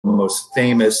most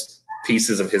famous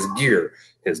pieces of his gear,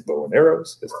 his bow and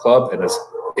arrows, his club, and his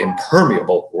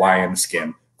impermeable lion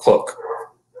skin cloak.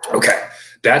 Okay,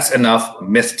 that's enough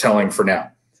myth telling for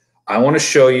now. I want to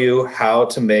show you how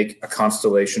to make a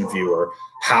constellation viewer,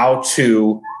 how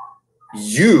to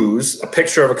use a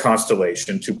picture of a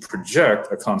constellation to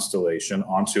project a constellation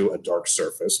onto a dark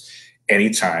surface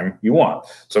anytime you want.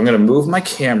 So I'm going to move my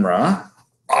camera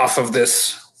off of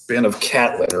this bin of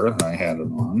cat litter that I had it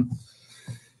on.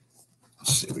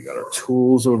 Let's see, we got our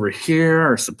tools over here,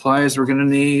 our supplies we're going to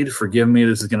need. Forgive me,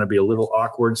 this is going to be a little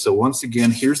awkward. So once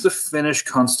again, here's the finished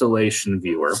constellation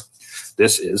viewer.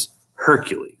 This is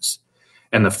Hercules.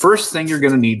 And the first thing you're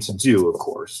going to need to do, of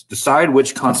course, decide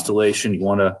which constellation you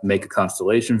want to make a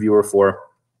constellation viewer for.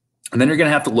 And then you're going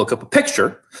to have to look up a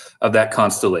picture of that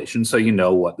constellation so you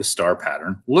know what the star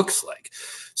pattern looks like.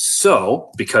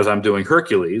 So because I'm doing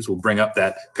Hercules, we'll bring up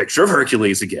that picture of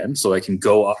Hercules again so I can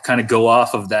go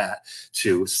off of that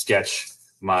to sketch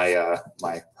my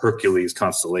my Hercules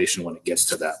constellation when it gets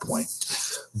to that point.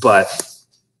 But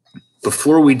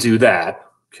before we do that,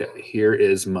 okay, here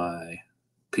is my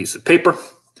piece of paper.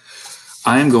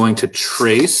 I am going to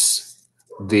trace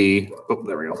the,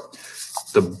 there we go,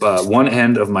 the one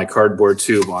end of my cardboard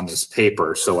tube on this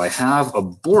paper. So I have a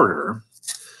border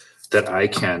that I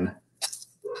can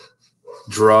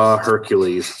draw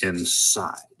Hercules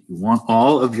inside. You want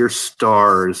all of your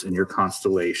stars in your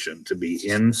constellation to be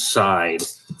inside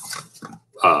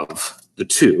of the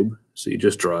tube. So you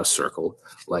just draw a circle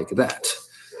like that.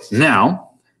 Now,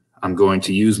 I'm going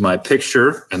to use my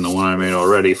picture and the one I made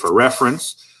already for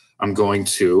reference. I'm going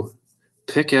to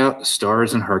pick out the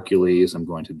stars in Hercules. I'm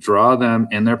going to draw them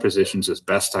in their positions as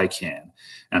best I can.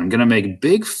 And I'm going to make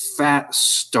big fat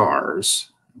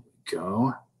stars. There we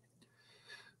go.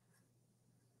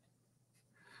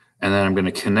 And then I'm going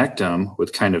to connect them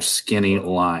with kind of skinny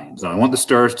lines. Now I want the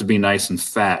stars to be nice and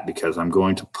fat because I'm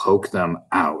going to poke them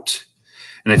out.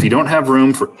 And if you don't have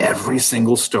room for every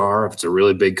single star, if it's a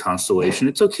really big constellation,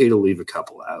 it's okay to leave a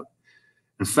couple out.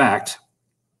 In fact,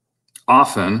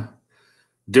 often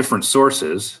different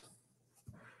sources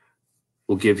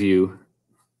will give you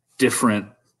different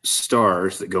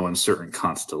stars that go in certain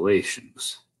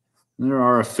constellations. And there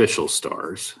are official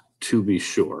stars, to be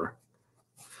sure.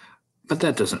 But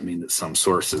that doesn't mean that some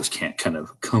sources can't kind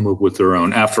of come up with their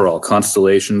own. After all,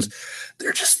 constellations,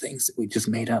 they're just things that we just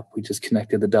made up. We just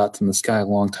connected the dots in the sky a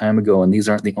long time ago, and these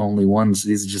aren't the only ones.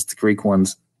 These are just the Greek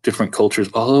ones. Different cultures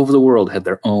all over the world had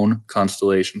their own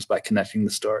constellations by connecting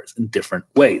the stars in different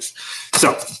ways.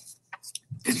 So,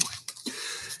 anyway,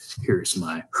 here's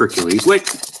my Hercules. Wait,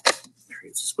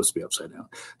 it's supposed to be upside down.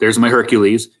 There's my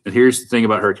Hercules. And here's the thing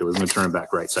about Hercules. I'm going to turn it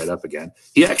back right side up again.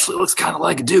 He actually looks kind of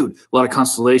like a dude. A lot of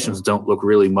constellations don't look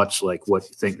really much like what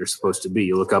you think they're supposed to be.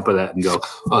 You look up at that and go,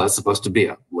 oh, that's supposed to be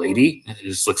a lady. And it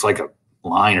just looks like a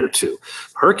line or two.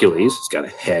 Hercules, he's got a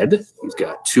head. He's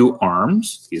got two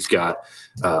arms. He's got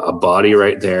a body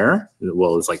right there.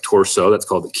 Well, it's like torso. That's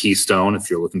called the keystone.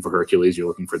 If you're looking for Hercules, you're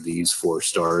looking for these 4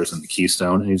 stars and the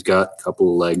keystone. And he's got a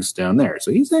couple of legs down there. So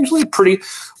he's actually a pretty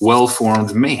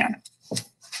well-formed man.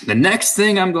 The next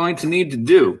thing I'm going to need to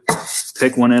do,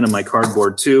 pick one end of my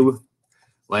cardboard tube,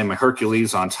 lay my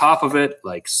Hercules on top of it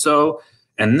like so.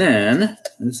 And then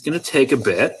it's going to take a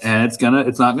bit, and it's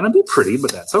not going to be pretty,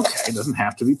 but that's okay. It doesn't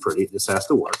have to be pretty. It just has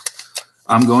to work.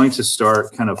 I'm going to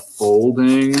start kind of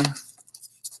folding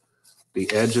the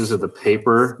edges of the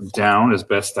paper down as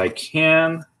best I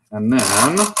can. And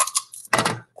then,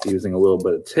 using a little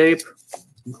bit of tape,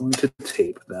 I'm going to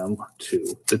tape them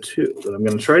to the tube. And I'm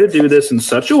going to try to do this in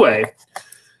such a way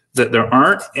that there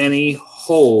aren't any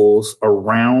holes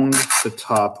around the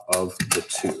top of the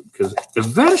tube, because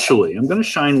eventually I'm going to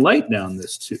shine light down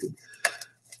this tube.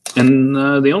 And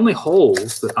the only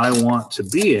holes that I want to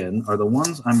be in are the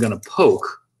ones I'm going to poke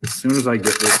as soon as I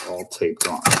get this all taped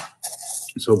on.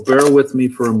 So bear with me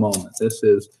for a moment. This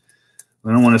is,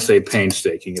 I don't want to say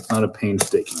painstaking. It's not a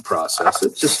painstaking process.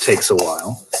 It just takes a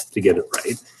while to get it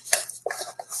right.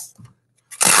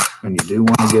 And you do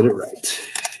want to get it right.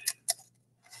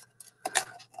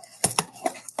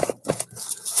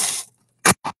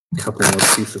 Couple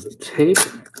more pieces of tape. I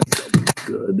think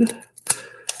that'll be good.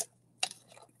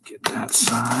 Get that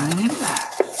side.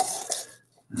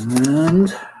 And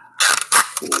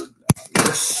fold down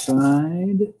this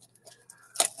side.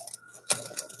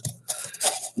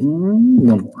 One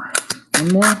more.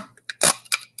 One more.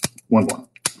 One more.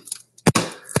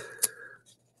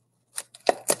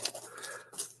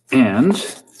 And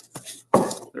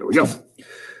there we go.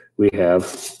 We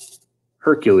have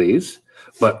Hercules.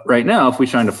 But right now, if we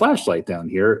shine a flashlight down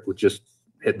here, it would just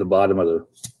hit the bottom of the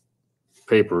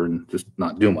paper and just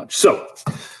not do much. So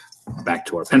back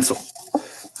to our pencil.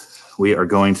 We are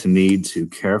going to need to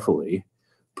carefully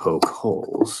poke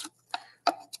holes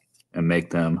and make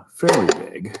them fairly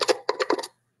big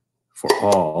for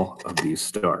all of these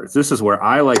stars. This is where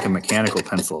I like a mechanical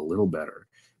pencil a little better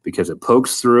because it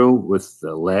pokes through with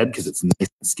the lead because it's nice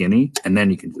and skinny, and then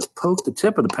you can just poke the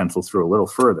tip of the pencil through a little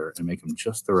further and make them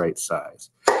just the right size.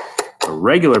 A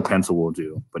regular pencil will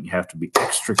do, but you have to be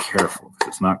extra careful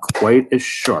because it's not quite as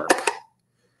sharp,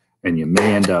 and you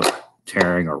may end up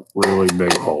tearing a really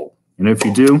big hole. And if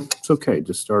you do, it's okay.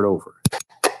 Just start over.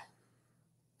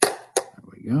 There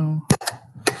we go.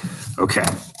 Okay,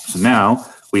 so now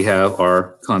we have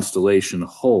our constellation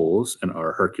holes and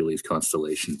our Hercules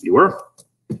constellation viewer,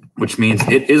 which means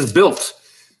it is built.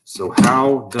 So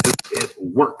how does it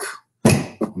work?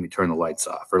 Let me turn the lights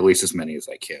off, or at least as many as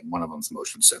I can. One of them's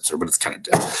motion sensor, but it's kind of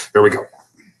dim. Here we go.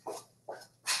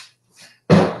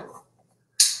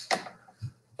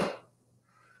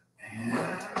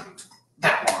 And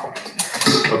that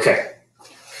one. Okay.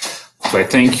 So I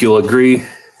think you'll agree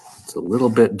it's a little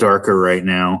bit darker right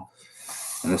now.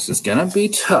 And this is going to be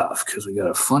tough because we got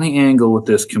a funny angle with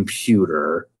this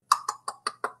computer.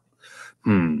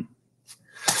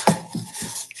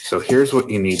 So here's what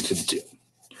you need to do.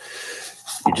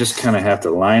 You just kind of have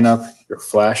to line up your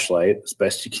flashlight as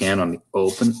best you can on the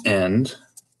open end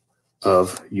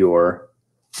of your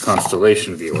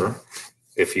constellation viewer.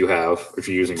 If you're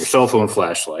using your cell phone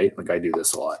flashlight, like I do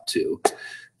this a lot too,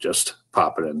 just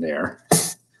pop it in there.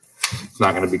 It's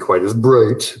not going to be quite as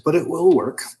bright, but it will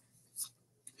work.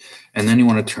 And then you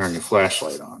want to turn your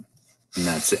flashlight on, and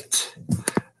that's it.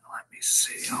 Let me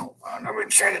see. Hold on. I'm going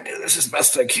to try to do this as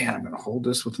best I can. I'm going to hold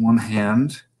this with one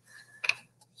hand.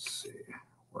 Let's see.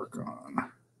 Work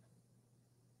on.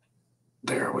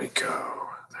 There we go.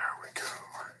 There we go.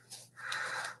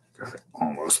 Got it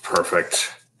almost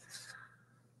perfect.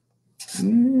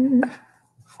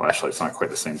 Flashlight's not quite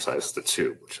the same size as the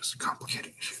tube, which is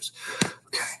complicating issues.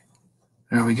 Okay.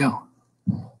 There we go.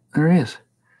 There he is.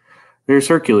 There's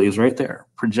Hercules right there,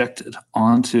 projected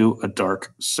onto a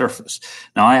dark surface.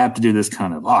 Now, I have to do this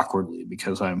kind of awkwardly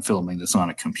because I'm filming this on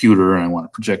a computer and I want to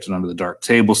project it onto the dark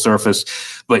table surface.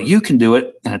 But you can do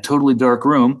it in a totally dark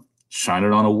room, shine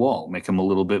it on a wall, make them a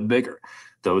little bit bigger.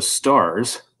 Those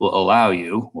stars will allow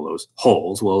you, those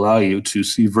holes will allow you to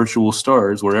see virtual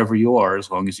stars wherever you are,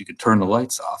 as long as you can turn the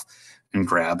lights off and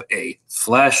grab a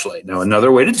flashlight. Now,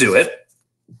 another way to do it,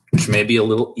 which may be a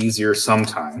little easier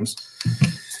sometimes,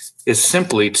 is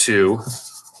simply to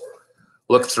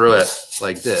look through it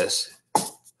like this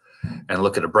and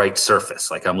look at a bright surface.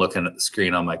 Like I'm looking at the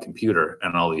screen on my computer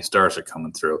and all these stars are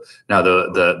coming through. Now,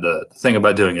 the thing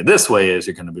about doing it this way is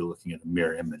you're going to be looking at a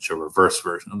mirror image, a reverse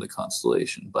version of the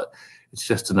constellation. But it's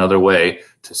just another way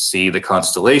to see the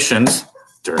constellations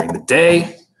during the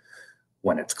day,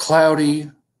 when it's cloudy,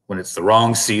 when it's the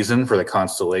wrong season for the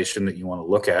constellation that you want to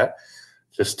look at.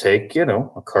 Just take, a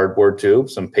cardboard tube,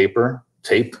 some paper,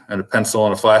 tape, and a pencil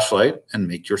and a flashlight, and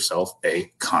make yourself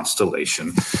a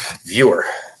constellation viewer.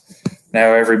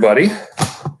 Now, everybody,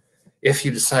 if you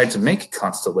decide to make a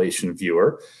constellation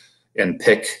viewer and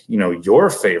pick, your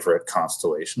favorite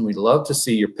constellation, we'd love to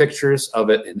see your pictures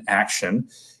of it in action.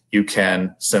 You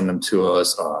can send them to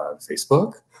us on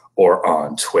Facebook or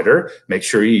on Twitter. Make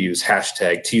sure you use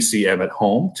hashtag TCM at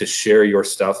home to share your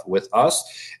stuff with us.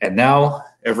 And now,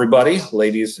 everybody,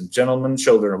 ladies and gentlemen,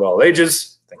 children of all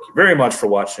ages, thank you very much for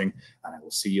watching, and I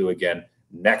will see you again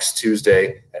next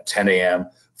Tuesday at 10 a.m.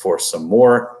 for some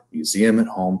more Museum at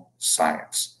Home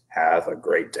science. Have a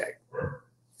great day.